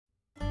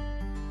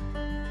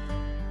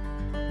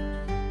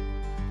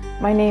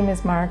My name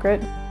is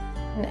Margaret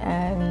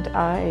and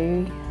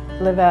I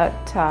live at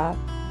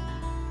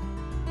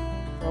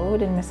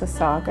Road in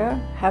Mississauga.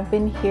 Have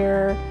been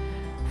here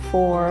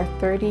for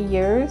 30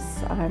 years.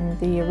 I'm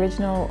the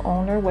original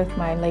owner with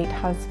my late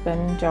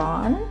husband,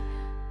 John.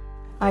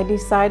 I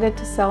decided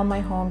to sell my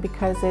home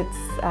because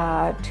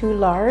it's too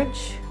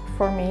large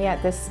for me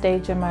at this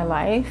stage in my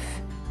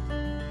life.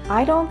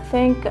 I don't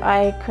think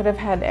I could have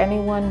had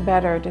anyone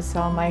better to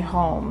sell my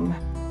home.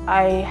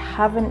 I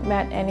haven't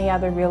met any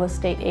other real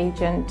estate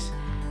agent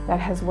that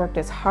has worked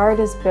as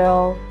hard as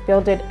Bill. Bill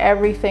did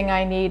everything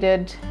I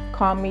needed,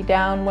 calmed me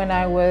down when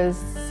I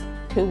was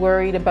too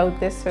worried about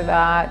this or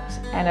that,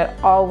 and it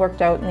all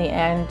worked out in the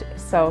end,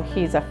 so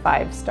he's a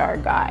 5-star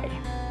guy.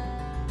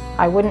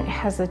 I wouldn't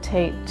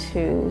hesitate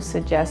to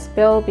suggest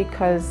Bill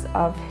because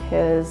of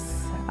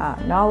his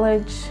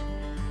knowledge,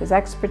 his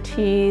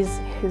expertise,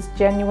 his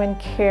genuine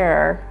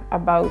care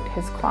about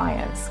his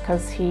clients,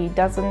 because he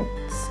doesn't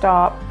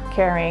stop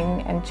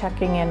caring and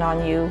checking in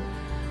on you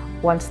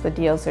once the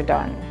deals are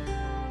done.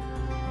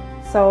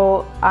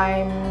 So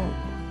I'm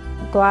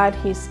glad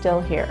he's still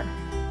here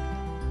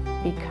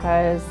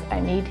because I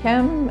need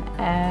him,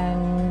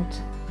 and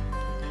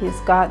he's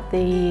got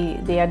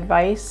the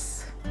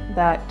advice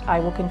that I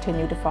will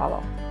continue to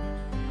follow.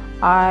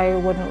 I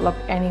wouldn't look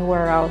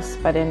anywhere else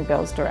but in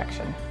Bill's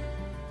direction.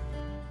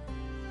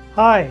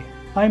 Hi,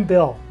 I'm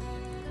Bill.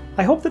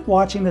 I hope that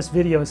watching this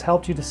video has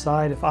helped you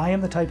decide if I am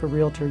the type of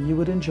realtor you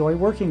would enjoy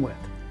working with.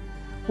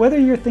 Whether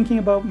you're thinking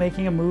about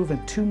making a move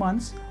in 2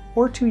 months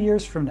or 2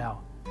 years from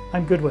now,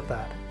 I'm good with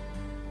that.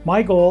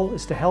 My goal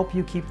is to help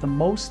you keep the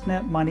most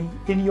net money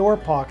in your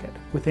pocket,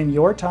 within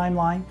your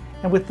timeline,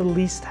 and with the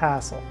least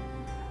hassle.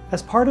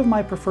 As part of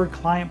my preferred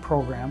client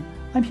program,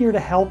 I'm here to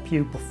help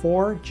you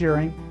before,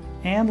 during,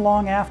 and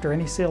long after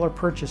any sale or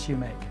purchase you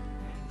make.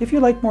 If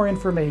you'd like more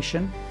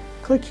information,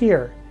 click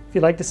here. If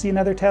you'd like to see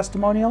another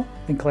testimonial,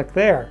 then click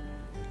there.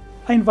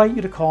 I invite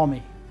you to call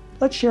me.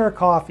 Let's share a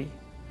coffee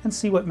and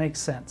see what makes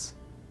sense.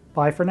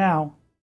 Bye for now.